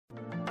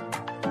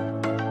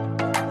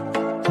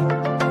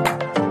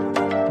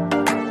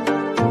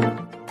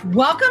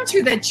Welcome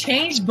to the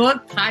Change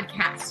Book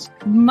Podcast.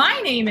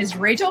 My name is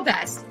Rachel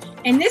Best,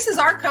 and this is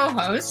our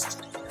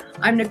co-host.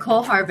 I'm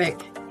Nicole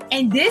Harvick.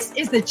 And this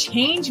is the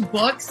Change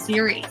Book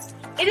series.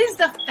 It is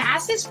the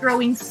fastest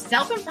growing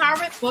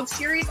self-empowerment book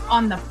series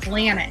on the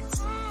planet.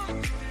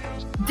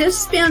 This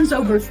spans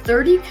over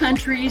 30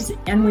 countries,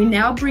 and we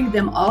now bring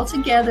them all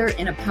together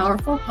in a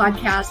powerful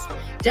podcast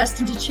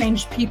destined to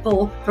change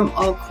people from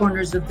all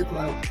corners of the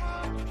globe.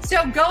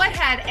 So go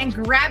ahead and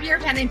grab your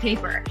pen and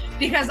paper,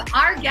 because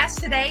our guest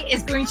today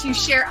is going to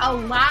share a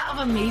lot of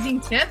amazing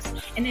tips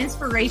and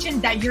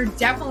inspiration that you're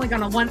definitely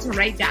going to want to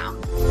write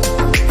down.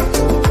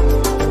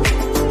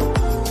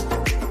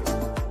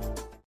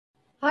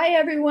 Hi,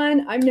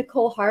 everyone. I'm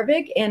Nicole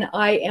Harvick, and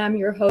I am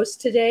your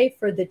host today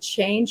for the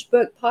Change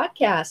Book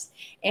Podcast.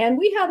 And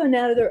we have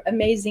another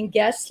amazing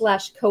guest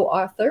 /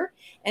 co-author,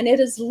 and it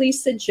is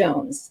Lisa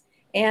Jones.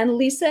 And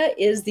Lisa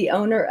is the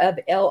owner of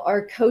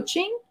LR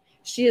Coaching.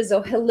 She is a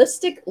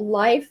holistic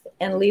life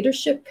and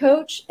leadership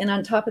coach. And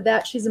on top of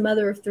that, she's a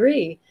mother of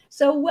 3.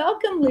 So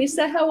welcome,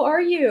 Lisa. How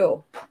are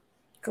you?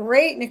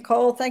 Great,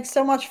 Nicole. Thanks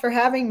so much for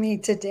having me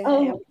today.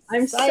 Oh,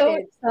 I'm so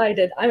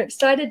excited. I'm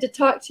excited to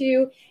talk to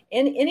you.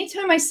 And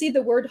anytime I see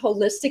the word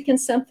holistic in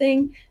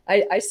something,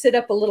 I sit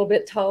up a little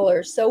bit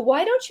taller. So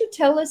why don't you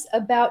tell us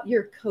about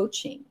your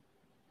coaching?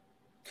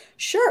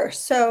 Sure.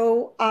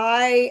 So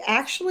I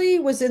actually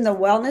was in the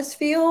wellness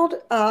field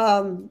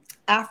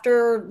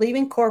after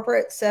leaving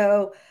corporate.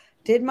 So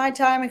did my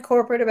time in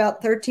corporate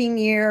about 13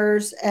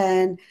 years.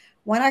 And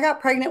when I got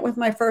pregnant with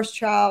my first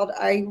child,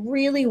 I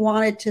really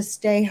wanted to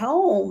stay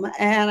home.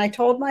 And I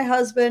told my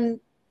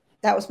husband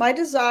that was my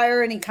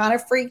desire. And he kind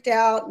of freaked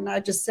out. And I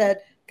just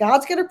said,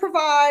 God's going to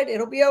provide.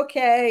 It'll be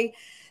okay.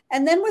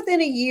 And then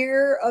within a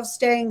year of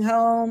staying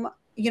home,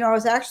 I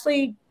was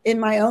actually in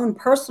my own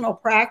personal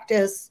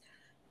practice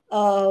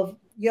of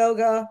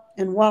yoga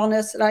and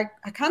wellness. And I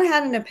kind of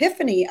had an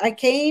epiphany. I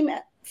came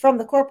from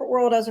the corporate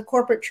world as a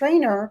corporate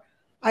trainer.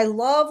 I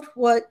loved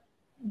what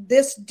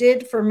this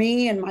did for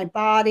me and my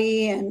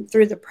body and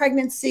through the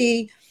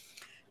pregnancy.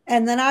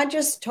 And then I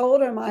just told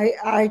him,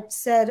 I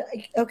said,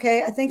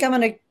 okay, I think I'm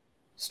going to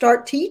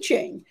start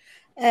teaching.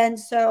 And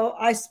so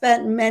I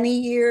spent many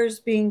years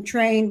being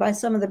trained by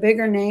some of the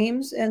bigger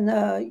names in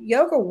the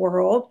yoga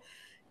world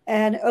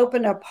and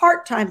opened a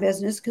part-time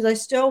business because I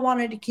still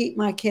wanted to keep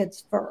my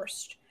kids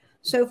first.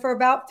 So for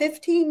about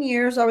 15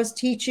 years, I was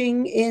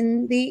teaching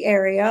in the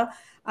area.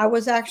 I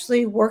was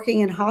actually working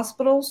in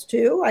hospitals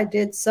too. I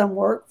did some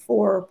work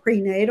for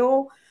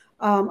prenatal.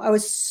 I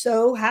was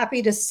so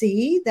happy to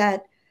see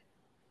that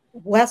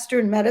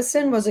Western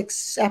medicine was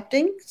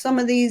accepting some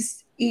of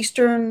these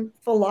Eastern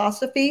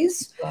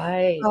philosophies.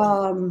 Right.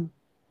 And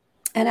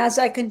as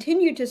I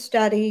continued to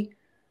study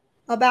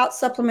about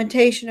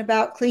supplementation,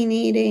 about clean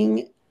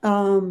eating,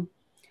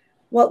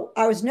 what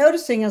I was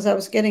noticing is I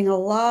was getting a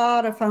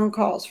lot of phone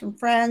calls from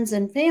friends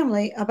and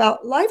family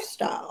about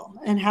lifestyle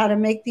and how to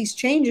make these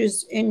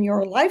changes in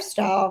your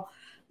lifestyle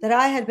that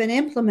I had been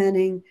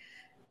implementing.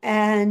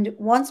 And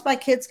once my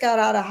kids got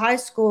out of high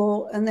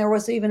school, and there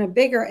was even a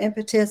bigger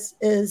impetus,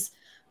 is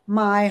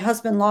my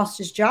husband lost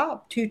his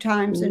job 2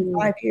 times in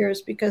 5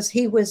 years because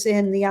he was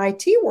in the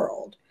IT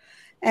world.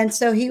 And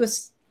so he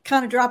was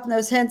kind of dropping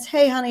those hints,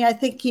 hey, honey, I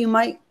think you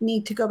might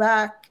need to go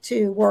back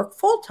to work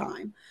full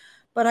time.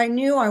 But I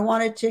knew I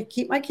wanted to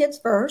keep my kids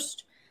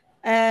first.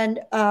 And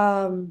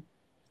I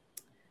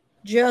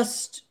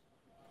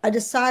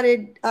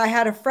decided, I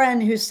had a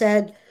friend who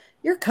said,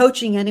 you're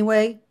coaching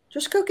anyway,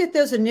 just go get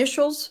those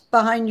initials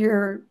behind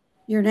your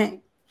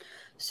name.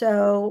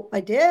 So I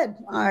did.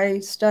 I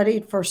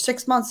studied for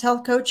 6 months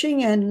health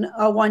coaching and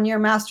a 1-year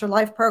master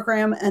life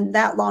program, and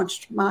that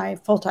launched my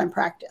full-time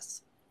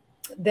practice.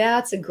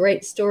 That's a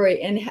great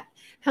story. And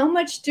how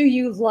much do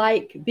you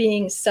like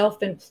being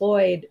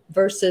self-employed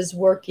versus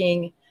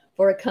working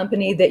for a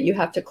company that you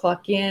have to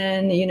clock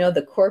in,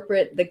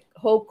 the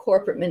whole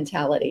corporate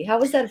mentality? How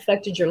has that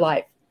affected your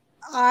life?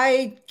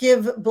 I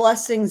give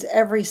blessings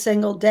every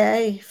single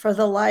day for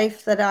the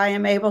life that I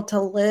am able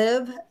to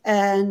live.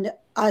 And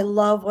I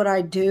love what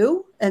I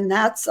do, and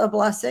that's a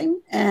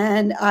blessing.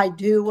 And I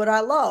do what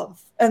I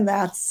love, and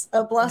that's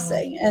a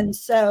blessing. And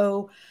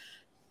so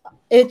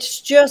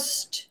it's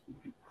just,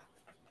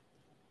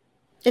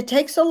 it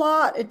takes a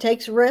lot. It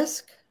takes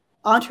risk.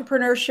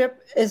 Entrepreneurship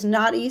is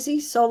not easy.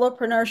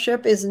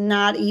 Solopreneurship is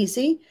not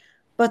easy,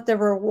 but the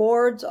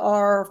rewards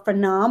are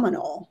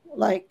phenomenal.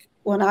 Like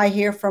when I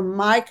hear from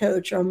my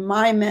coach or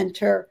my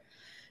mentor,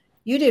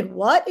 you did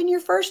what in your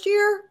first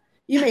year?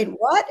 You made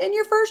what in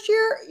your first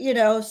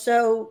year?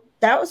 So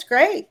that was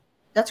great.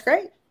 That's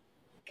great.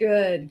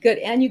 Good.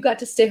 And you got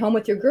to stay home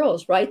with your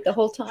girls, right? The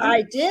whole time?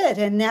 I did.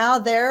 And now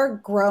they're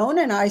grown,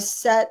 and I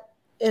set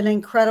an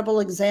incredible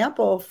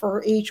example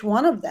for each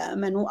one of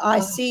them. And I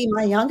see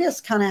my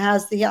youngest kind of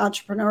has the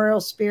entrepreneurial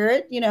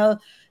spirit.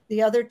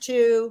 The other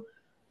 2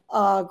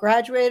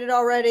 graduated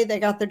already. They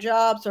got their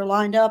jobs. They're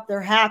lined up. They're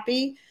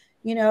happy.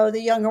 The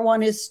younger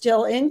one is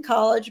still in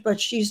college, but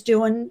she's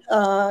doing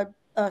a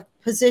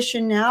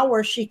position now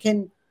where she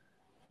can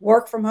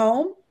work from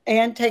home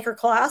and take her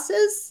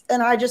classes.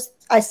 And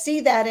I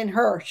see that in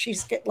her.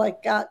 She's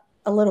got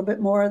a little bit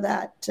more of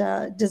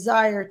that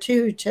desire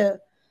too, to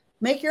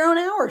make your own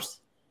hours.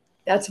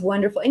 That's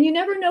wonderful. And you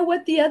never know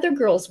what the other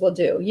girls will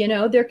do. You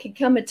know, there could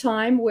come a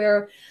time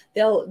where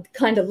they'll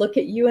kind of look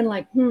at you and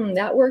like,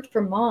 that worked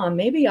for mom.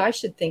 Maybe I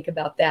should think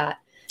about that.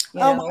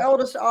 My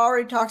oldest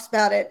already talks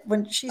about it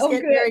when she's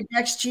getting married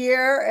next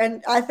year.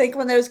 And I think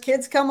when those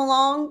kids come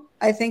along,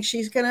 I think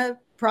she's going to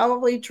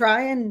probably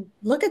try and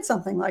look at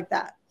something like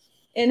that.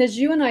 And as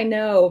you and I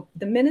know,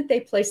 the minute they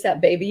place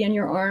that baby in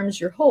your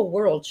arms, your whole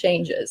world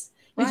changes.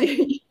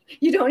 Right.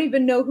 You don't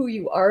even know who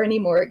you are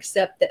anymore,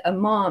 except a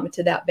mom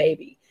to that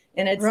baby.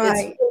 And it's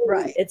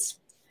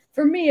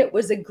for me, it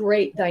was a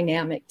great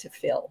dynamic to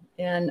fill.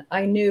 And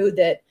I knew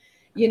that,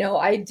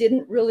 I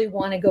didn't really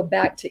want to go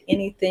back to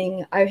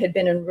anything. I had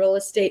been in real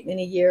estate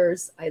many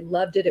years. I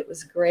loved it. It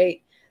was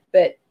great.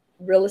 But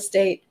real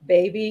estate,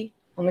 baby,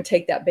 I'm going to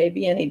take that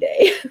baby any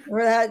day.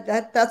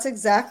 That's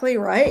exactly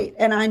right.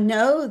 And I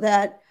know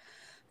that,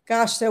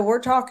 gosh, so we're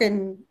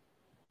talking,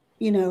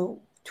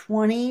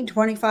 20,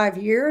 25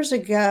 years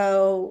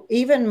ago,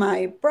 even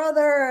my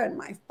brother and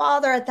my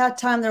father at that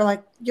time, they're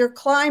like, you're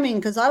climbing,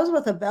 because I was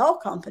with a bell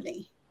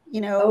company.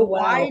 Oh, wow.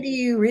 Why do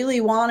you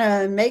really want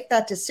to make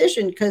that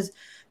decision? Because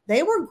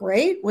they were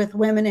great with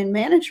women in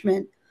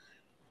management,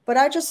 but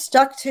I just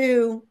stuck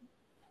to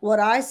what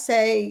I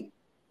say.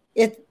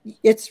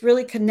 It's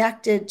really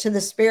connected to the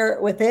spirit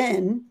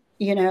within,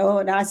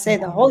 and I say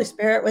the Holy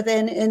Spirit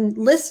within, and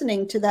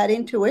listening to that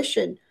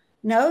intuition.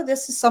 No,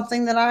 this is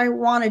something that I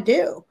want to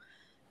do.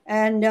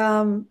 And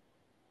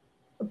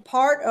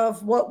part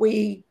of what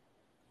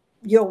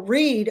you'll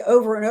read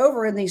over and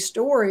over in these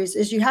stories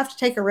is you have to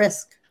take a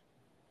risk.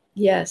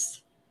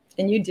 Yes.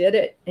 And you did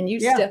it, and you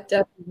stepped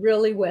up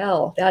really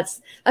well.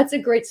 That's a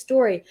great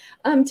story.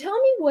 Tell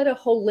me what a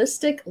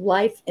holistic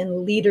life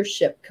and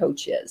leadership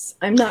coach is.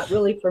 I'm not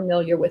really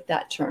familiar with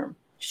that term.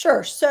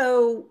 Sure.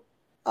 So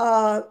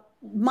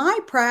my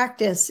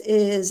practice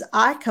is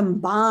I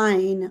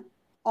combine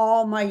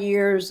all my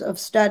years of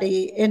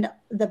study in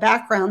the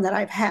background that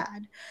I've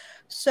had.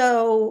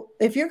 So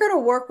if you're going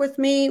to work with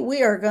me,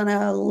 we are going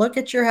to look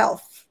at your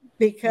health,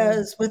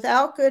 because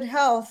without good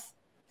health,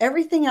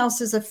 everything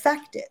else is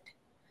affected.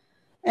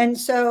 And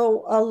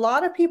so a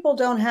lot of people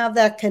don't have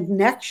that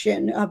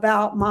connection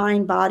about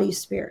mind, body,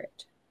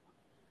 spirit.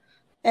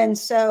 And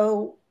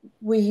so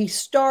we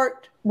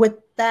start with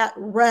that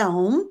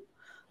realm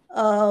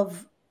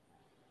of,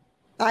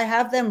 I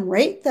have them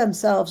rate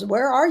themselves.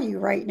 Where are you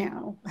right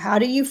now? How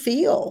do you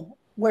feel?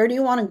 Where do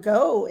you want to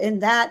go in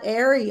that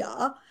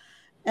area?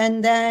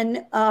 And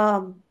then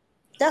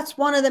that's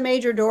one of the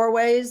major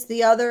doorways.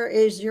 The other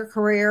is your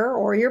career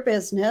or your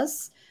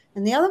business.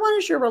 And the other one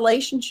is your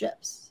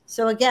relationships.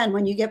 So again,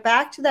 when you get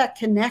back to that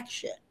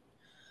connection,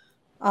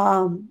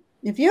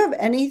 if you have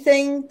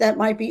anything that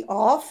might be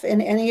off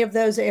in any of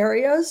those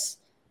areas,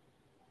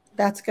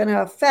 that's going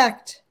to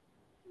affect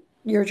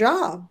your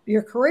job,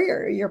 your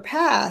career, your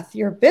path,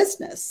 your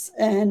business.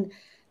 And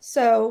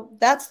so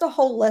that's the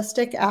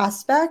holistic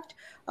aspect.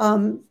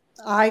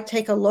 I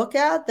take a look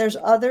at,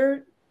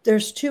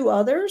 there's two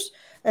others,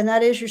 and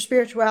that is your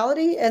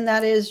spirituality and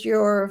that is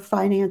your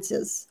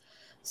finances.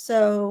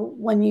 So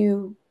when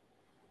you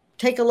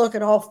take a look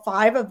at all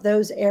 5 of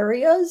those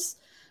areas,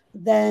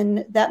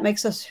 then that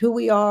makes us who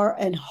we are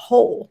and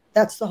whole.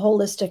 That's the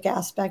holistic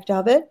aspect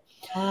of it.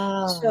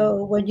 Wow.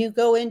 So when you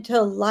go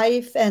into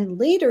life and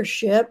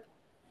leadership,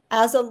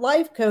 as a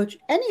life coach,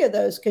 any of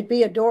those could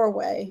be a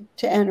doorway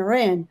to enter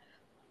in,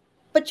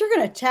 but you're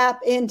going to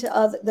tap into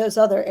those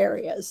other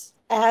areas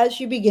as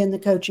you begin the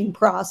coaching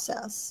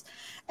process.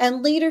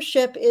 And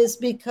leadership is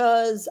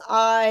because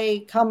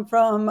I come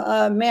from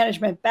a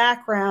management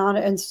background.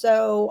 And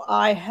so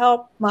I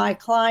help my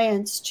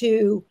clients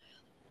to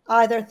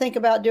either think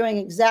about doing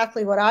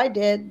exactly what I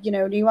did.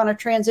 Do you want to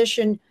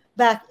transition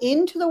back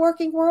into the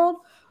working world?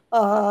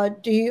 Are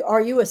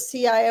you a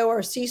CIO or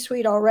a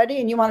C-suite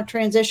already and you want to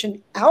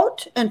transition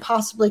out and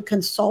possibly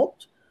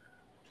consult?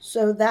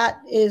 So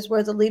that is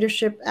where the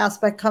leadership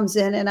aspect comes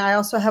in. And I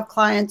also have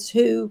clients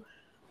who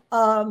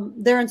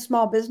they're in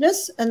small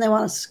business and they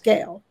want to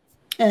scale.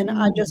 And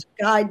I just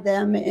guide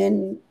them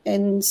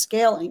in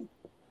scaling.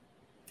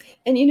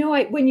 And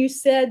when you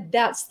said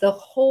that's the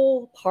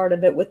whole part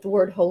of it with the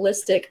word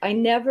holistic, I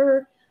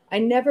never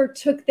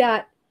took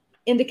that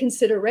into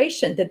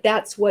consideration, that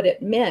that's what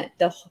it meant,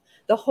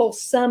 the whole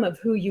sum of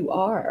who you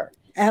are.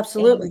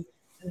 Absolutely.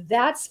 And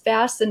that's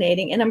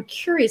fascinating. And I'm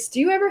curious, do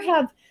you ever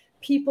have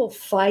people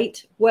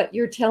fight what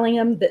you're telling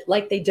them, that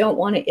like they don't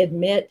want to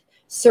admit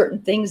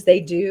certain things they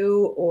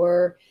do,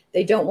 or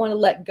they don't want to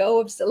let go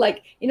of,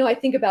 I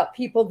think about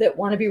people that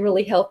want to be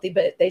really healthy,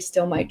 but they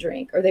still might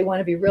drink, or they want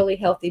to be really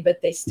healthy, but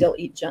they still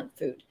eat junk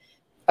food.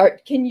 Or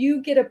can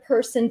you get a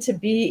person to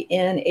be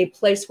in a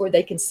place where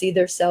they can see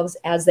themselves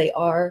as they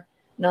are,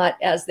 not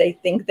as they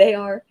think they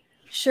are?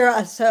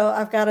 Sure. So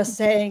I've got a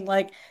saying,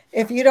 like,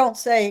 if you don't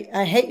say,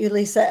 I hate you,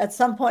 Lisa, at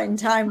some point in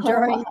time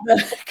during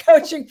the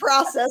coaching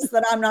process,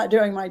 then I'm not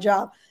doing my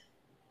job.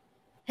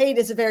 hate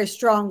is a very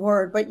strong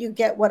word, but you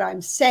get what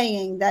I'm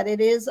saying, that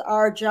it is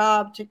our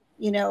job to,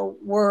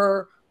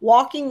 we're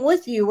walking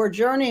with you, we're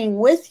journeying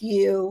with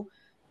you,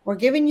 we're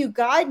giving you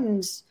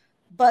guidance,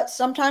 but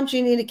sometimes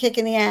you need a kick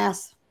in the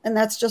ass. And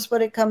that's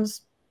what it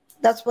comes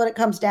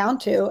down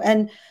to.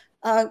 And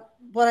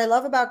what I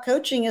love about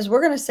coaching is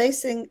we're going to say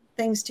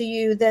things to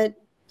you that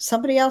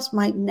somebody else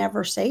might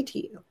never say to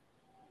you.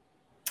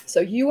 So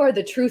you are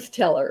the truth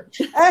teller.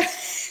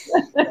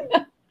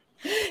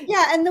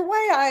 Yeah. And the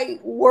way I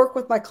work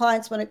with my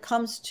clients when it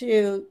comes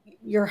to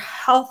your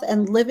health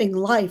and living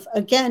life,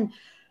 again,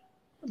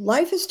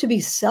 life is to be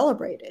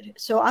celebrated.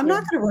 So I'm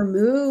not going to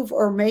remove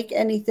or make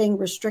anything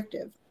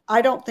restrictive.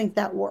 I don't think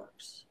that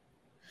works.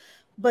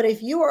 But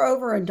if you are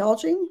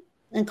overindulging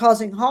and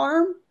causing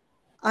harm,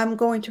 I'm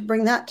going to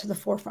bring that to the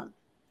forefront.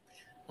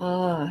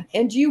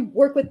 And do you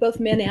work with both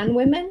men and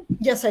women?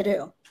 Yes, I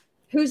do.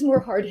 Who's more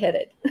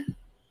hard-headed?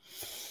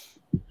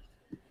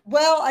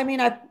 Well, I mean,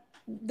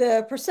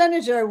 the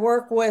percentage I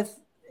work with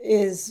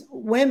is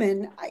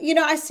women.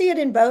 I see it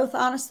in both,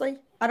 honestly.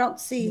 I don't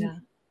see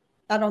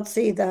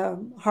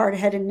the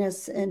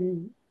hard-headedness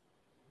and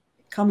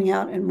coming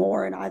out and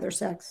more in either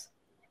sex.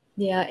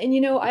 Yeah.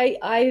 And,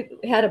 I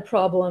had a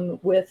problem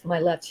with my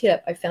left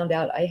hip. I found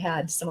out I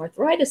had some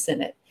arthritis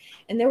in it.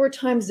 And there were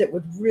times that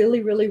would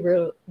really, really,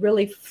 really,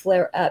 really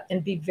flare up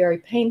and be very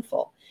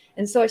painful.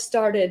 And so I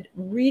started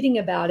reading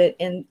about it,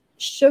 and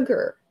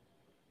sugar,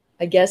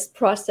 I guess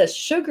processed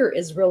sugar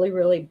is really,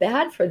 really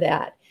bad for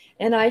that.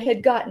 And I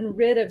had gotten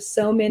rid of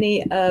so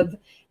many of,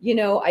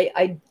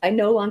 I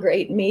no longer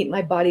ate meat.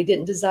 My body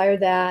didn't desire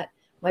that.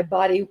 My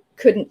body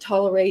couldn't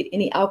tolerate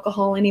any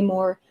alcohol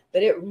anymore,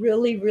 but it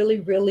really, really,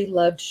 really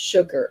loved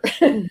sugar.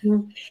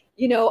 Mm-hmm.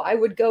 I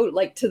would go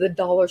like to the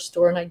dollar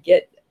store and I'd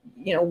get,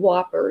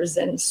 Whoppers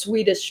and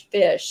Swedish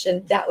fish.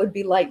 And that would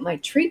be like my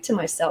treat to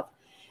myself.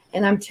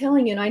 And I'm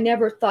telling you, and I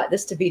never thought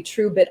this to be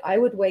true, but I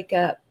would wake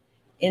up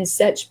in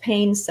such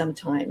pain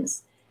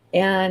sometimes.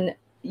 And,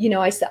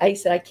 I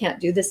said, I can't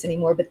do this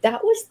anymore. But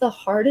that was the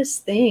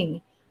hardest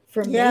thing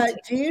for me. Yeah.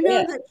 Do you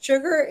know that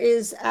sugar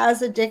is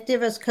as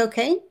addictive as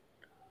cocaine?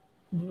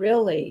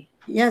 Really?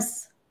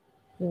 Yes.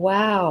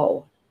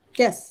 Wow.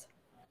 Yes.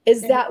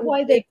 Is that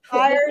why they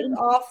fired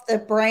off the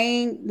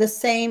brain, the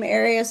same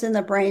areas in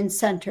the brain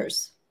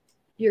centers?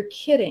 You're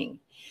kidding.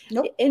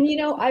 Nope. And,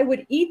 I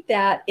would eat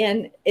that,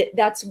 and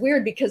that's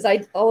weird because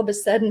I all of a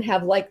sudden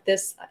have like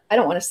this, I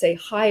don't want to say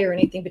high or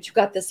anything, but you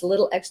got this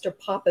little extra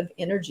pop of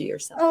energy or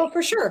something. Oh,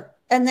 for sure.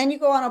 And then you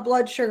go on a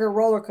blood sugar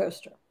roller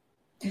coaster.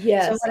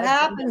 Yes. So what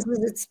happens is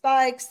it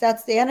spikes.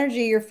 That's the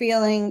energy you're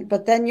feeling,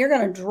 but then you're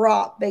going to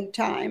drop big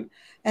time.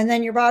 And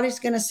then your body's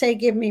going to say,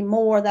 give me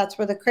more. That's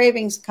where the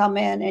cravings come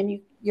in. And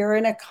you're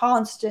in a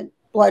constant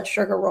blood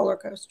sugar roller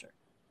coaster.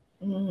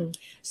 Mm.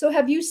 So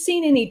have you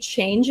seen any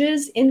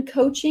changes in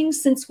coaching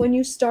since when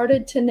you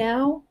started to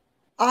now?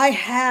 I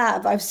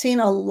have. I've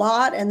seen a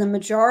lot. And the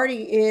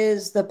majority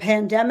is the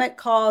pandemic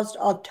caused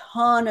a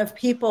ton of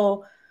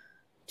people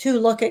to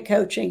look at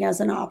coaching as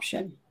an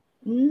option.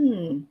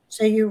 Mm.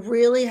 So you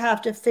really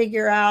have to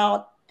figure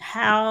out,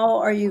 how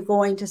are you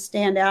going to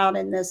stand out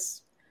in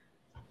this?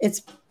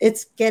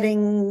 It's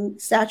getting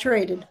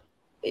saturated.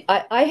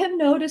 I have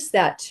noticed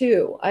that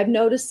too. I've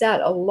noticed that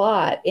a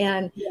lot.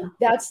 And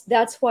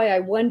that's why I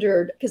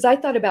wondered, because I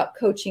thought about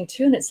coaching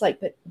too. And it's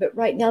like, but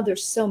right now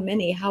there's so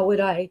many.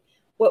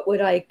 What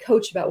would I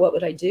coach about? What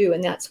would I do?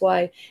 And that's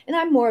why, and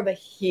I'm more of a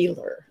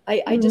healer.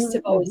 I just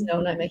have always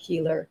known I'm a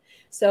healer.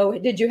 So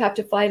did you have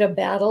to fight a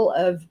battle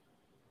of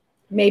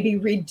maybe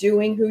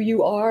redoing who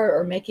you are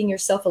or making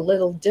yourself a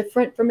little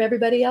different from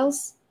everybody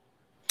else?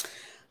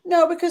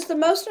 No, because the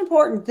most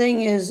important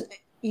thing is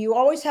you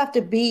always have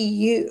to be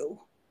you.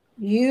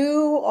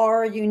 You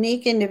are a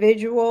unique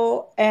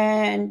individual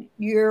and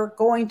you're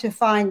going to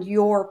find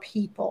your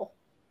people.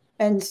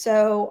 And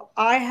so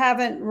I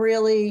haven't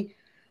really,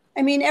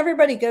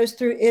 everybody goes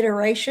through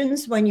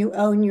iterations when you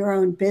own your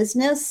own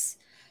business.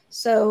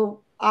 So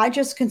I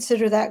just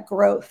consider that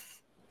growth.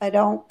 I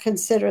don't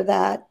consider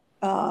that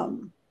a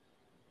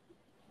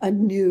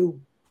new.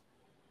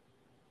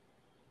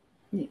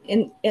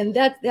 And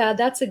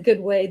that's a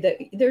good way. That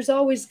there's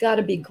always got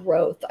to be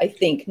growth. I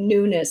think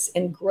newness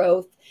and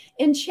growth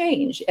and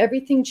change.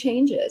 Everything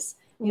changes.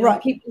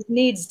 Right. People's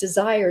needs,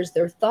 desires,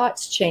 their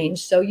thoughts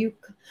change. So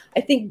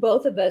I think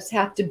both of us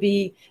have to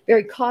be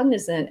very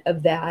cognizant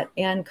of that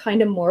and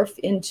kind of morph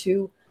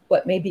into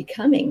what may be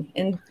coming.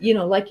 And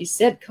like you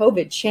said,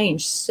 COVID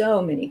changed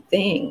so many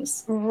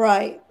things.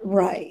 Right.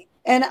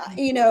 And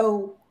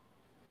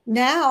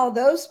now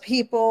those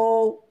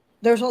people.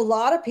 There's a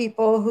lot of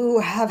people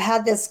who have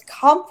had this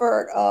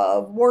comfort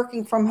of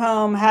working from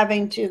home,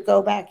 having to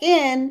go back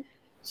in.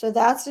 So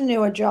that's a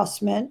new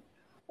adjustment.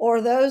 Or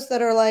those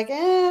that are like, I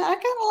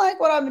kind of like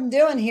what I've been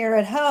doing here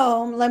at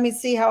home. Let me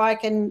see how I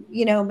can,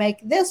 make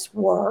this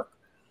work.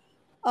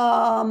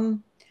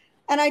 And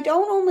I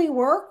don't only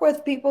work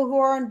with people who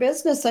are in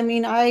business.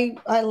 I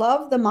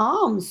love the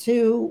moms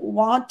who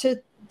want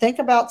to think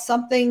about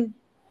something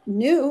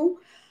new.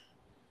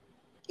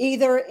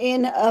 either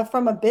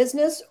from a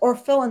business or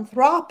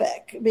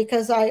philanthropic,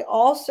 because I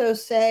also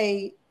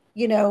say,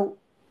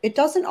 it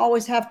doesn't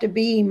always have to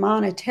be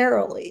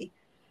monetarily.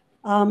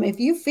 If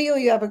you feel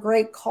you have a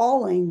great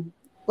calling,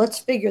 let's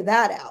figure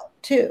that out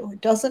too.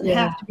 It doesn't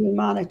have to be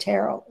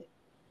monetarily.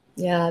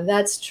 Yeah,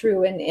 that's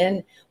true.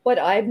 And what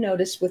I've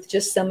noticed with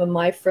just some of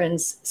my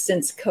friends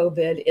since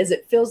COVID is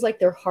it feels like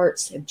their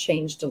hearts have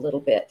changed a little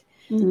bit.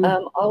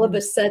 All of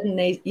a sudden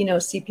they,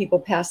 see people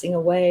passing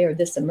away or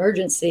this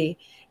emergency,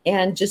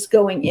 and just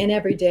going in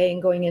every day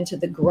and going into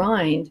the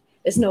grind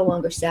is no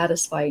longer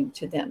satisfying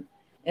to them.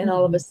 And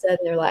all of a sudden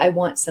they're like, I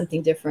want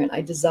something different. I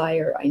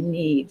desire, I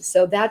need.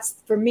 So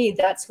for me,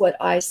 that's what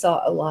I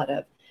saw a lot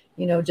of,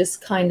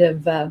 just kind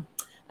of a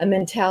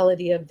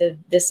mentality of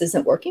this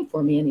isn't working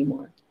for me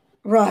anymore.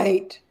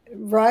 Right.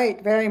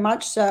 Very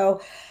much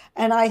so.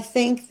 And I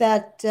think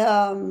that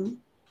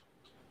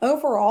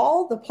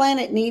overall, the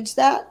planet needs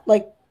that.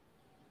 Like,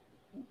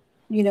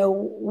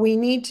 we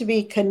need to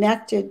be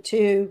connected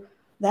to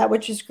that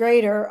which is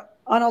greater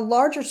on a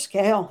larger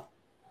scale.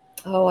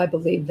 Oh, I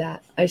believe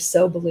that. I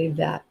so believe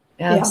that.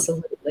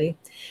 Absolutely.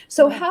 Yeah.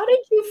 So how did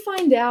you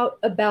find out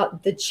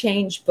about the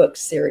Change book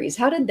series?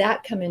 How did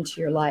that come into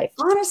your life?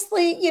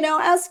 Honestly,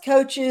 as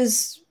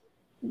coaches,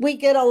 we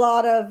get a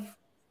lot of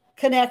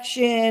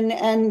connection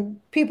and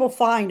people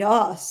find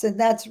us. And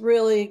that's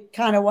really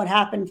kind of what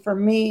happened for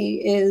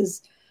me.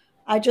 Is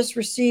I just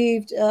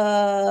received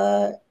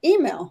an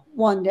email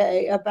one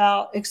day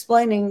about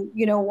explaining,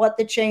 what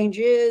the change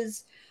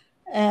is.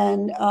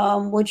 And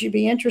would you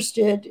be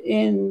interested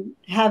in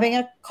having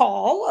a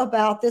call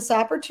about this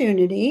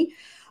opportunity?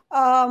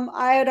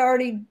 I had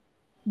already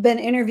been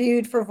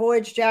interviewed for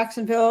Voyage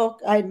Jacksonville.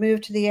 I'd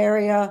moved to the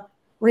area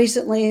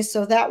recently,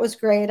 so that was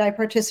great. I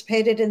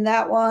participated in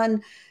that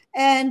one.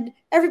 And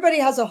everybody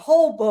has a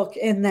whole book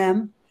in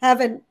them.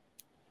 Haven't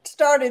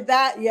started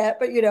that yet,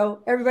 but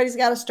everybody's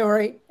got a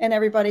story and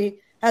everybody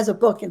has a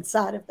book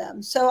inside of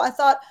them. So I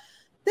thought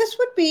this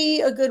would be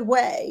a good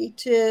way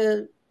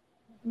to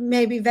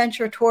maybe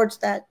venture towards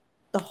the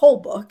whole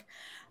book.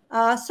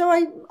 So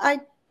I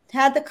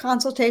had the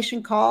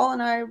consultation call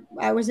and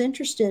I was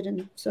interested.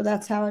 And so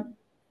that's how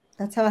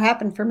it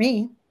happened for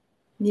me.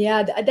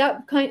 Yeah,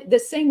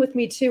 the same with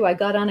me too. I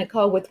got on a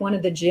call with one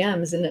of the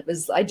gyms and it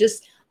was,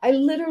 I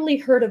literally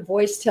heard a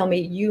voice tell me,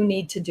 you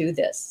need to do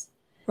this.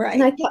 Right.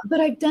 And I thought,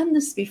 but I've done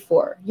this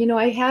before.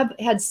 I have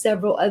had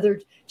several other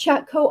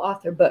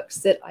co-author books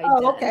that I've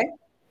done. Okay.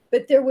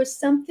 But there was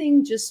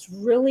something just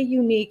really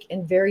unique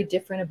and very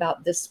different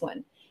about this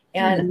one.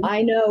 And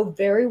I know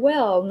very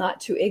well not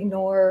to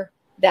ignore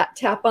that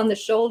tap on the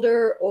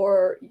shoulder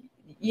or,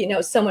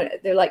 someone,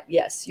 they're like,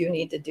 yes, you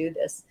need to do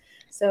this.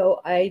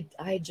 So I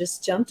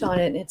just jumped on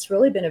it and it's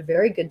really been a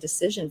very good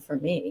decision for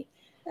me.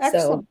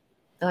 Excellent.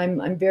 So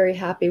I'm very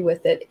happy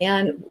with it.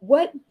 And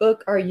what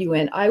book are you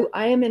in? I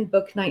am in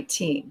book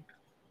 19.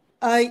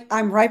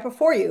 I'm right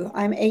before you.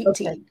 I'm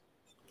 18.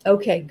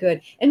 Okay,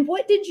 good. And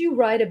what did you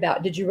write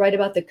about? Did you write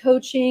about the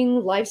coaching,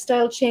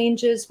 lifestyle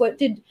changes? What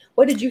did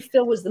you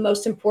feel was the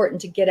most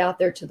important to get out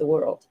there to the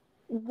world?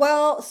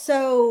 Well,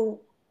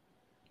 so,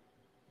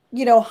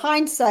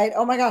 hindsight,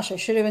 oh my gosh, I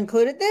should have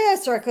included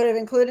this or I could have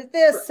included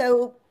this.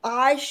 So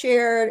I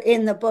shared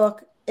in the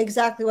book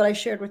exactly what I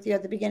shared with you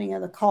at the beginning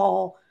of the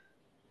call,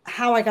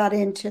 how I got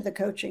into the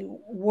coaching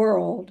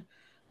world.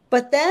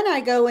 But then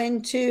I go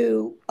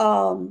into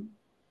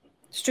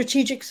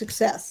strategic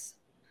success.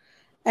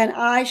 And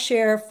I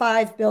share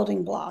 5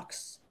 building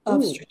blocks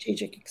of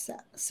strategic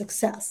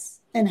success.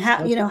 And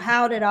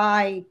how did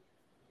I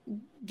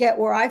get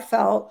where I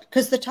felt?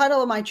 Because the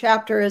title of my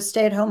chapter is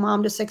Stay-at-Home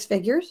Mom to 6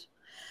 Figures.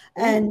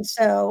 And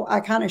so I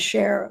kind of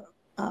share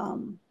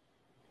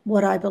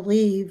what I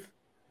believe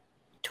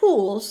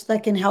tools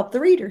that can help the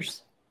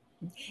readers.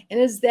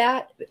 And is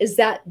that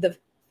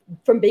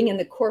from being in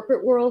the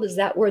corporate world? Is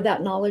that where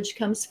that knowledge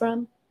comes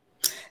from?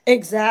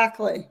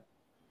 Exactly.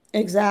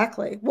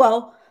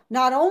 Well,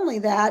 not only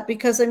that,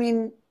 because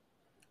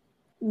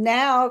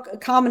now a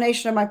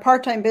combination of my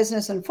part-time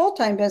business and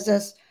full-time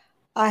business,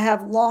 I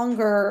have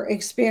longer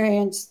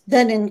experience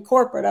than in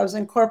corporate. I was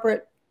in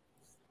corporate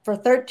for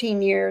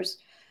 13 years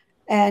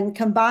and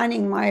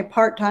combining my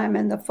part-time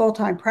and the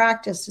full-time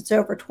practice, it's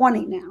over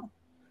 20 now.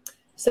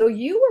 So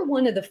you were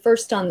one of the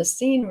first on the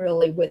scene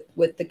really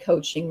with the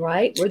coaching,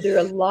 right? Were there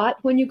a lot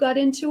when you got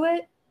into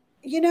it?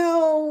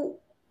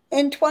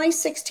 In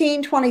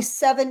 2016,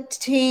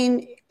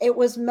 2017, it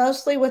was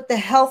mostly with the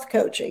health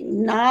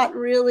coaching, not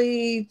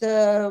really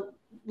the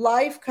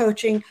life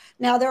coaching.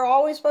 Now, there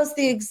always was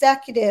the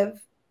executive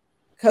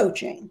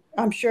coaching.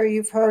 I'm sure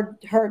you've heard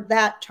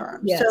that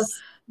term. Yes. So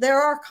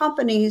there are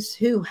companies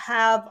who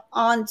have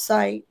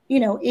on-site,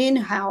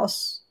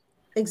 in-house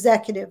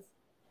executive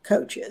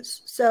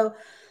coaches. So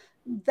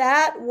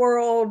that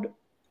world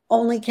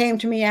only came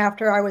to me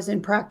after I was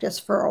in practice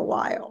for a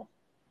while.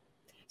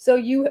 So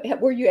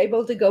were you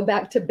able to go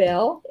back to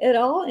Bell at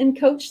all and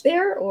coach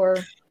there, or?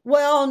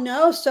 Well,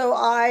 no. So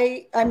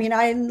I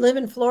live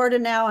in Florida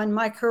now, and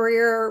my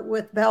career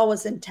with Bell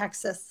was in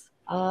Texas.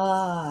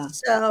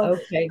 So,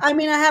 okay. I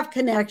mean, I have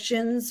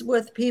connections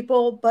with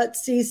people, but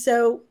see,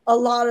 so a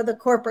lot of the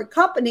corporate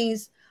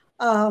companies,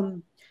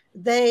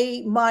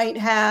 they might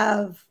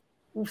have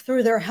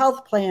through their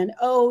health plan,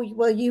 oh,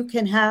 well, you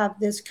can have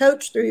this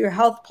coach through your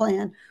health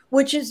plan,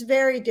 which is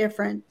very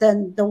different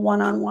than the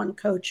one-on-one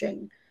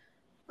coaching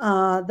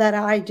that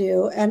I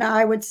do. And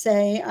I would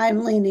say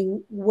I'm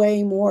leaning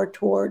way more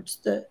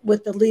towards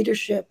with the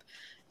leadership.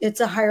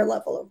 It's a higher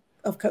level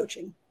of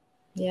coaching.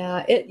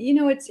 Yeah,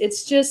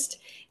 it's just,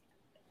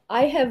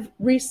 I have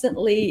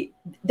recently,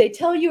 they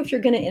tell you if you're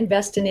going to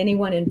invest in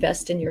anyone,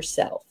 invest in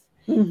yourself.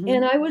 Mm-hmm.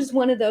 And I was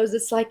one of those.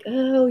 It's like,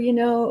 oh,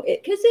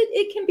 because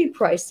it can be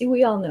pricey.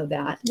 We all know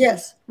that.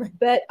 Yes.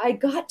 But I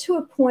got to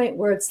a point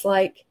where it's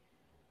like,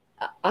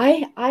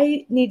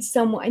 I need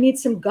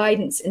some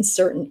guidance in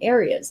certain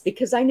areas,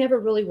 because I never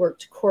really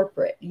worked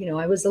corporate.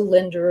 I was a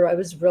lender, I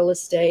was real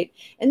estate,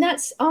 and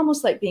that's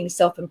almost like being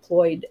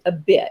self-employed a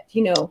bit,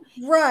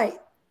 Right.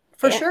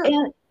 For sure.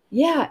 And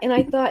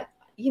I thought,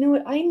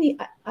 what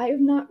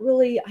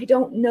I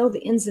don't know the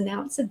ins and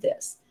outs of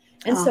this.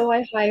 And so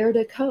I hired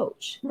a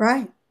coach.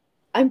 Right.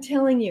 I'm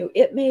telling you,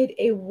 it made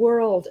a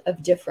world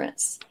of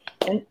difference.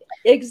 And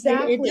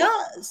exactly. It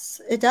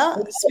does. It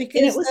does.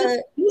 Because and it was a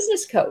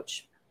business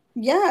coach.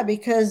 Yeah,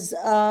 because,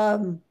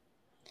 our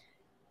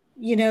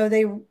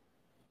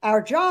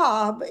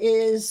job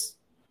is,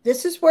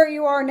 this is where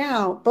you are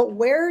now, but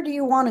where do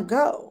you want to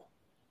go?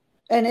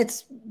 And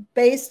it's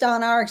based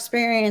on our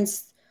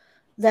experience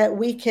that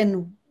we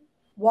can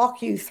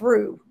walk you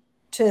through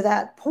to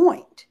that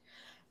point.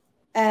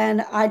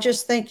 And I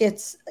just think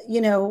it's,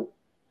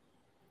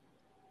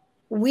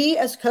 we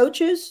as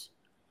coaches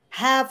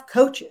have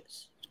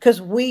coaches because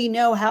we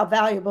know how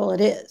valuable it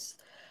is.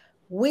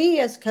 We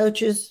as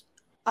coaches,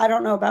 I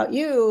don't know about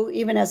you,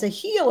 even as a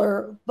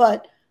healer,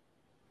 but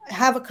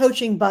have a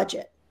coaching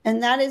budget.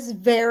 And that is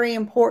very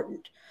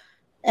important.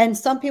 And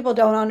some people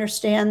don't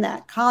understand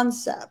that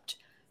concept.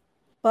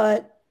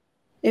 But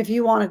if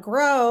you want to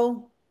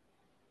grow,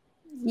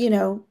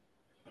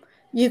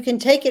 you can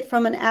take it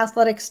from an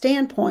athletic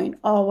standpoint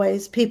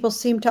always. People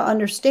seem to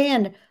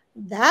understand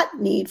that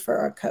need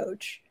for a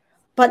coach,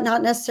 but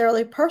not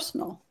necessarily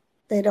personal.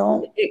 They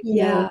don't,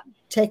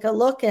 take a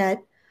look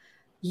at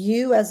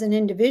you as an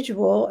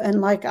individual.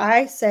 And like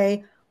I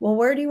say, well,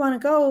 where do you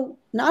want to go?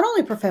 Not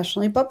only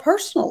professionally, but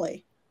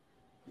personally.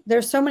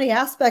 There's so many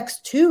aspects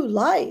to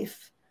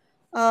life.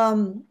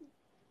 And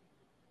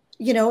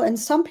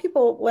some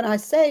people, when I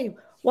say,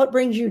 what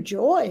brings you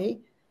joy?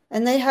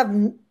 And they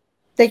haven't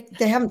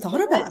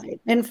thought about it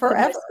in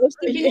forever,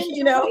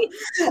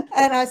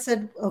 and I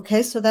said,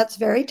 okay, so that's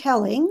very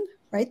telling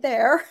right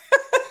there.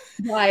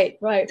 Right.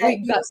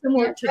 We've got some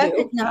work to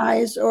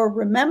recognize or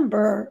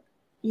remember,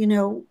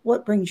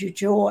 what brings you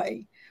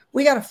joy.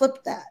 We got to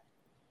flip that.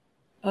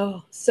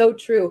 Oh, so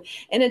true.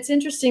 And it's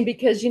interesting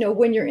because,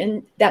 when you're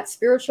in that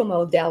spiritual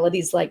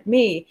modalities like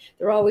me,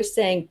 they're always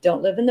saying,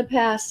 don't live in the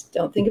past,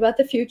 don't think about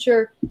the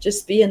future,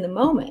 just be in the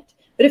moment.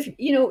 But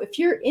if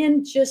you're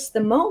in just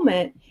the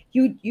moment,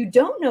 you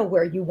don't know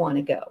where you want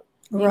to go.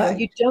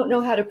 You don't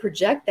know how to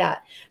project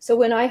that. So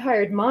when I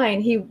hired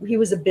mine, he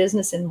was a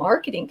business and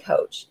marketing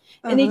coach,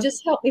 and he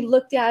just helped me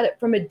look at it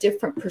from a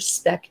different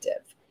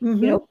perspective.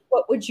 Mm-hmm.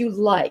 What would you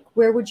like?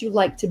 Where would you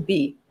like to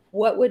be?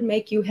 What would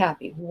make you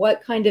happy?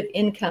 What kind of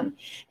income?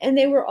 And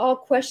they were all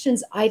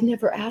questions I'd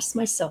never asked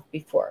myself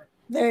before.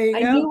 There you go.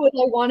 I knew what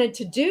I wanted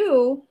to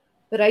do,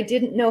 but I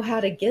didn't know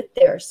how to get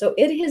there. So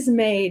it has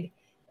made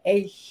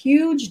a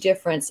huge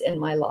difference in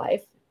my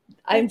life.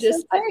 I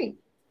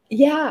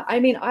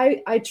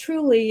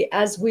truly,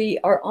 as we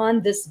are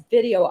on this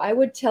video, I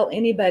would tell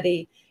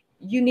anybody,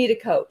 you need a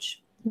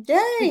coach.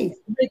 Yay.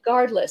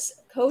 Regardless,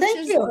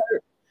 coaches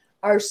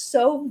are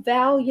so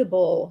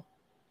valuable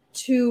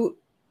to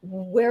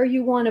where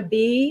you want to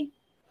be,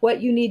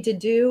 what you need to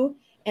do.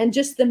 And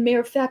just the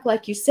mere fact,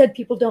 like you said,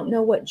 people don't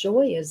know what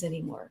joy is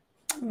anymore.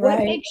 Right.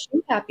 What makes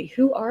you happy?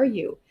 Who are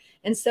you?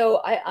 And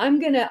so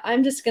I'm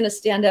just gonna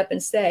stand up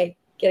and say,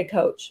 get a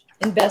coach,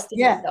 invest in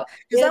yourself.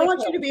 Because I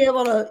want you to be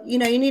able to, you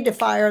need to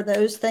fire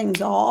those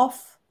things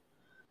off.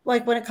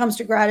 Like when it comes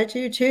to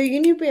gratitude too,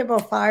 you need to be able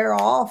to fire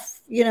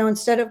off,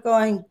 instead of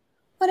going,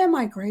 what am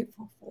I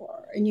grateful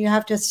for? And you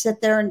have to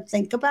sit there and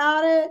think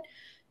about it.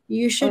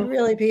 You should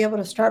really be able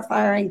to start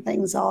firing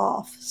things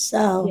off.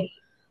 So,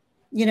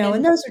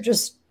 and those are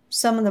just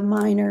some of the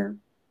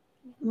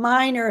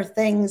minor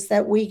things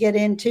that we get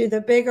into.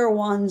 The bigger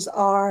ones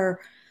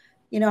are,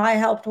 I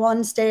helped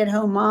one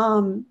stay-at-home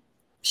mom.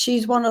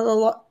 She's one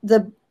of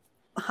the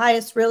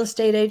highest real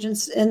estate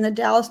agents in the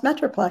Dallas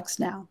Metroplex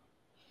now.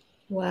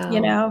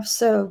 Wow.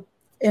 So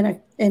in a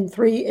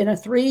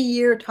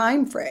 3-year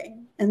time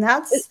frame. And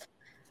that's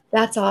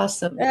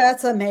awesome.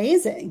 That's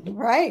amazing,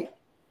 right?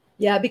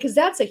 Yeah, because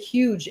that's a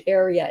huge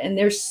area and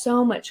there's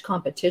so much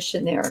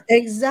competition there.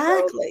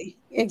 Exactly.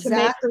 So to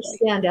make her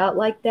stand out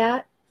like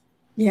that.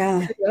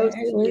 Yeah.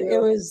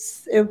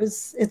 It's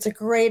a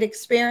great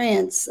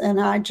experience.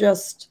 And I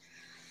just,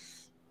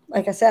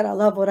 like I said, I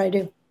love what I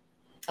do.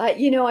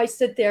 I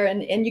sit there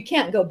and you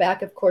can't go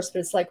back, of course, but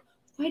it's like,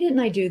 why didn't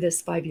I do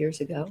this 5 years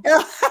ago?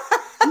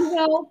 You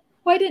know,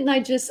 why didn't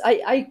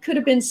I could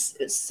have been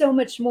so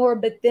much more,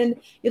 but then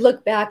you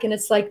look back and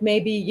it's like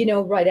maybe, you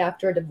know, right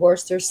after a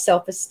divorce, there's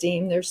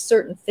self-esteem, there's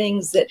certain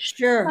things that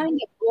Sure. kind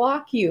of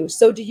block you.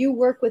 So do you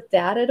work with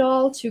that at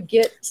all to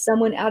get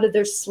someone out of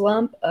their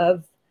slump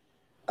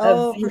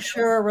Oh, for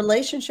sure.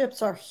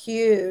 Relationships are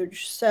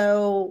huge.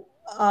 So,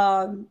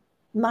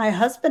 my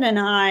husband and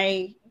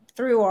I,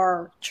 through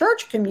our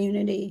church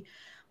community,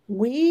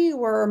 we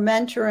were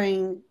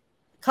mentoring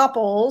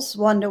couples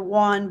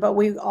one-to-one, but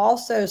we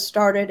also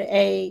started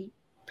a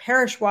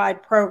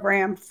parish-wide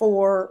program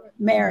for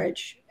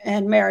marriage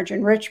and marriage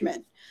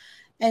enrichment.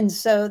 And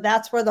so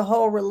that's where the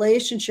whole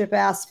relationship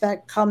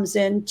aspect comes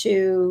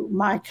into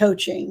my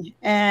coaching.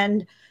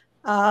 And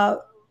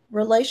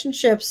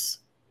relationships,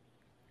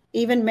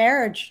 even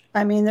marriage,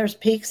 I mean, there's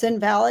peaks and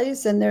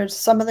valleys, and there's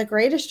some of the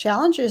greatest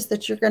challenges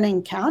that you're going to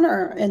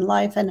encounter in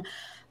life. And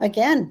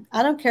again,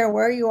 I don't care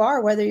where you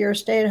are, whether you're a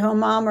stay-at-home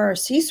mom or a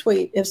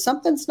C-suite, if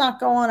something's not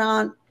going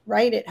on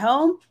right at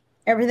home,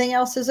 everything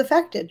else is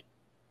affected.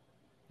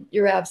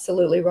 You're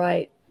absolutely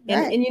right.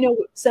 Right. And you know,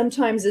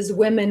 sometimes as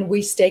women,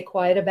 we stay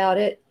quiet about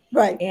it.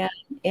 Right.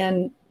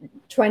 And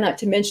try not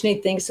to mention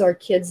anything so our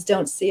kids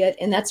don't see it.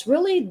 And that's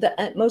really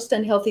the most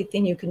unhealthy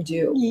thing you can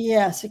do.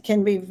 Yes, it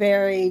can be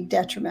very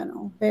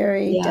detrimental,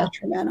 very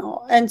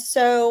detrimental. And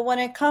so when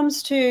it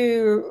comes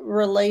to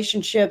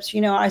relationships, you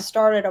know, I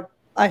started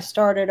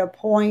a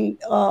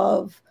point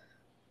of,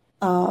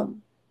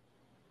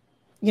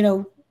 you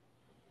know,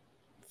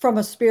 from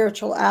a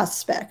spiritual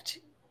aspect,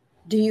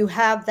 do you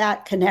have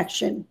that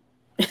connection?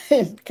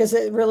 Because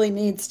it really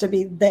needs to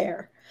be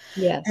there.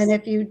 Yes. And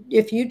if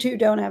you two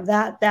don't have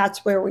that,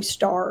 that's where we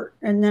start.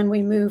 And then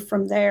we move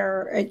from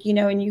there, you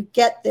know, and you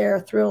get there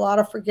through a lot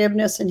of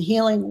forgiveness and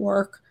healing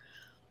work.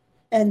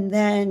 And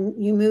then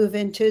you move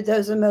into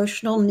those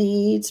emotional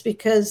needs,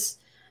 because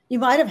you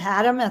might have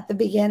had them at the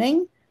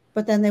beginning,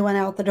 but then they went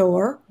out the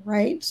door,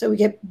 right? So we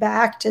get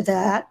back to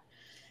that.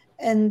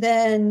 And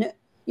then,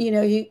 you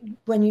know,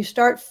 when you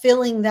start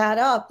filling that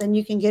up, then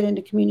you can get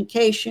into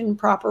communication,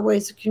 proper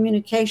ways of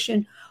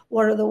communication.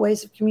 What are the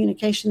ways of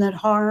communication that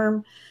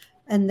harm?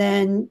 And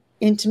then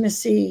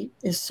intimacy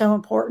is so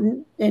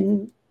important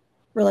in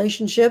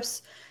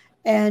relationships.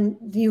 And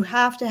you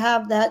have to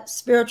have that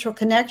spiritual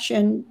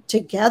connection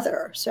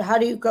together. So how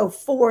do you go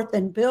forth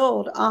and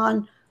build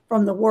on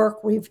from the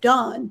work we've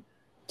done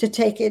to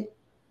take it,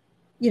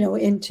 you know,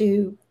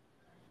 into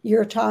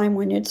your time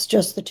when it's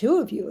just the two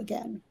of you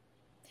again?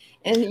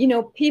 And, you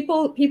know,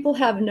 people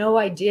have no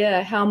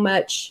idea how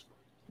much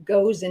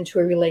goes into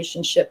a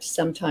relationship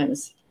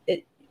sometimes.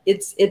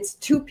 It's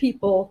two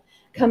people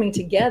coming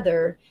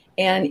together.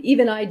 And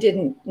even I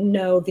didn't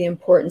know the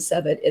importance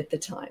of it at the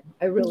time.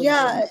 I really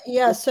didn't.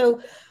 Yeah. So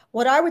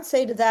what I would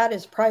say to that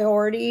is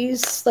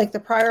priorities. Like the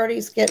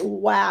priorities get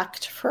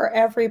whacked for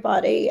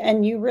everybody.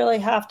 And you really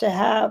have to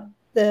have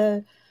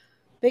the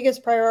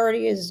biggest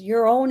priority is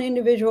your own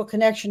individual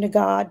connection to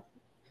God.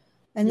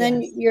 And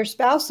then your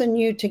spouse and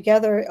you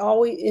together,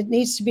 it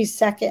needs to be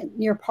second.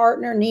 Your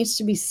partner needs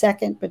to be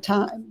second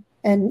baton.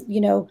 And, you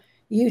know,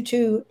 you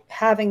two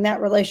having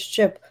that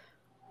relationship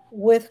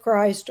with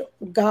Christ,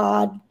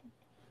 God,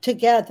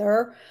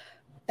 together.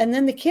 And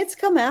then the kids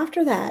come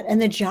after that,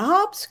 and the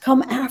jobs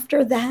come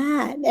after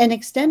that, and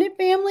extended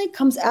family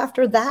comes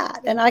after that.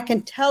 And I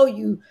can tell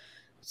you,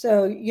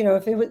 so, you know,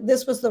 if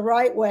this was the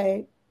right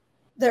way,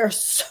 there are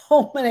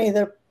so many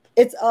that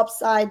it's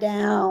upside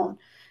down,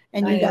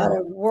 and you got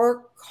to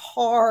work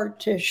hard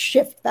to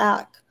shift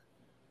back.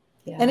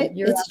 Yeah, and it's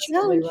a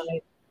challenge.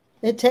 Right.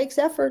 It takes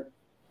effort.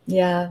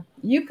 Yeah,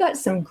 you've got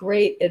some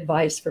great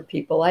advice for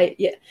people. I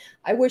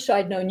wish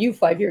I'd known you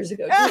 5 years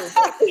ago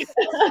too.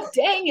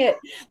 Dang it!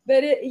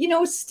 But you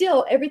know,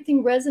 still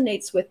everything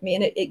resonates with me,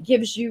 and it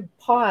gives you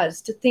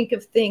pause to think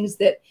of things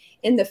that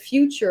in the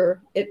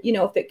future, you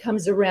know, if it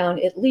comes around,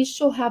 at least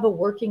you'll have a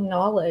working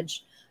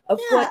knowledge of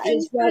what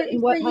is right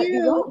and what might be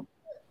wrong.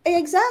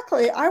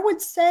 Exactly. I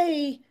would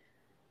say,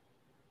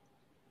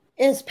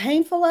 as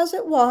painful as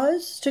it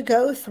was to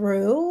go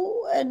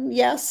through, and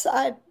yes,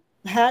 I've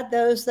had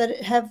those that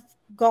have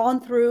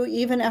gone through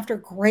even after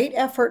great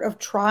effort of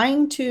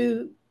trying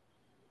to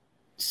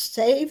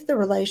save the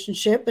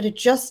relationship, but it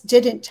just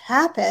didn't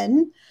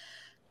happen.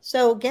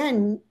 So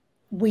again,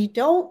 we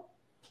don't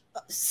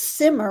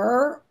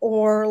simmer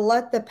or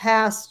let the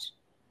past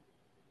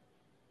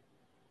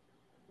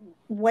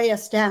weigh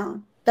us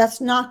down.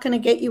 That's not going to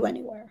get you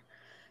anywhere.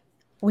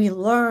 We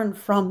learn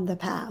from the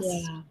past.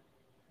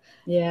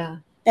 Yeah.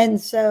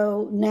 And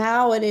so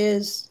now it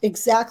is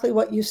exactly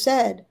what you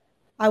said.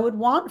 I would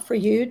want for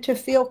you to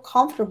feel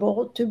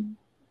comfortable to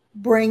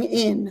bring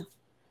in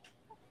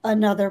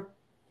another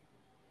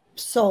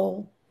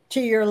soul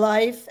to your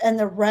life and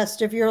the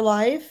rest of your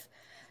life,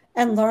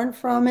 and learn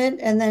from it,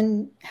 and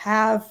then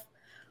have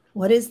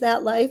what is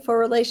that life or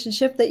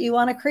relationship that you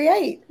want to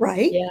create,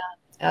 right? Yeah,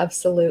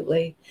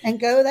 absolutely. And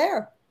go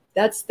there.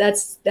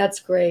 That's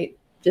great.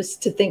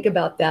 Just to think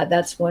about that.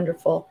 That's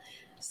wonderful.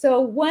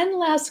 So one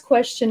last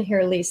question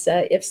here,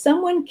 Lisa. If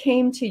someone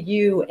came to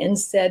you and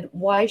said,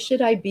 why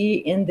should I be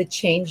in the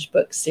Change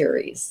Book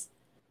series?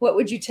 What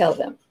would you tell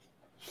them?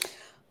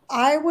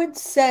 I would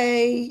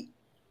say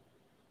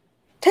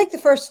take the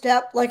first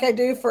step like I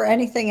do for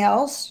anything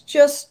else.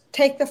 Just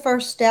take the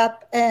first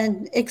step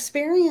and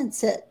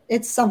experience it.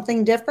 It's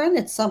something different.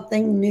 It's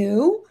something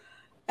new.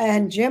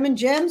 And Jim and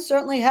Jen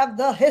certainly have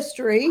the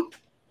history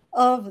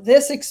of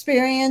this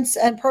experience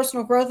and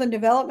personal growth and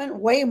development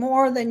way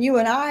more than you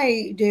and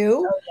I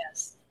do. Oh,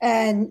 yes.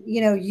 And,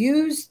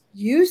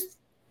 use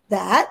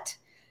that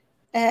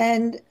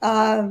and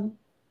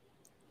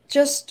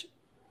just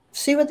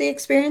see what the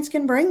experience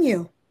can bring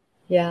you.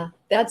 Yeah,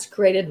 that's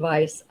great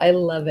advice. I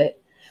love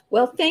it.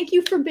 Well, thank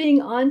you for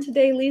being on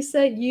today,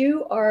 Lisa.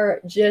 You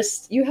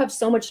have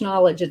so much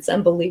knowledge. It's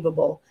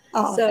unbelievable.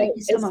 Oh, so thank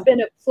you so it's much.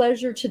 been a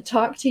pleasure to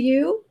talk to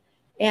you.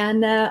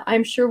 And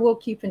I'm sure we'll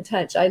keep in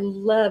touch. I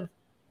love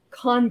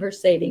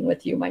conversating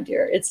with you, my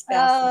dear. It's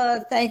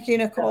fascinating. Thank you,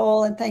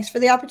 Nicole. And thanks for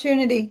the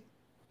opportunity.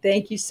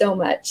 Thank you so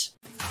much.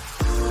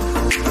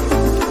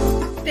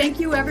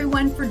 Thank you,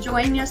 everyone, for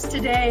joining us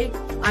today.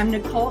 I'm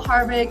Nicole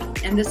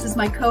Harvick, and this is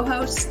my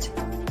co-host,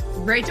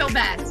 Rachel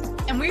Best.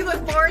 And we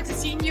look forward to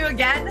seeing you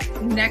again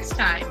next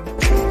time.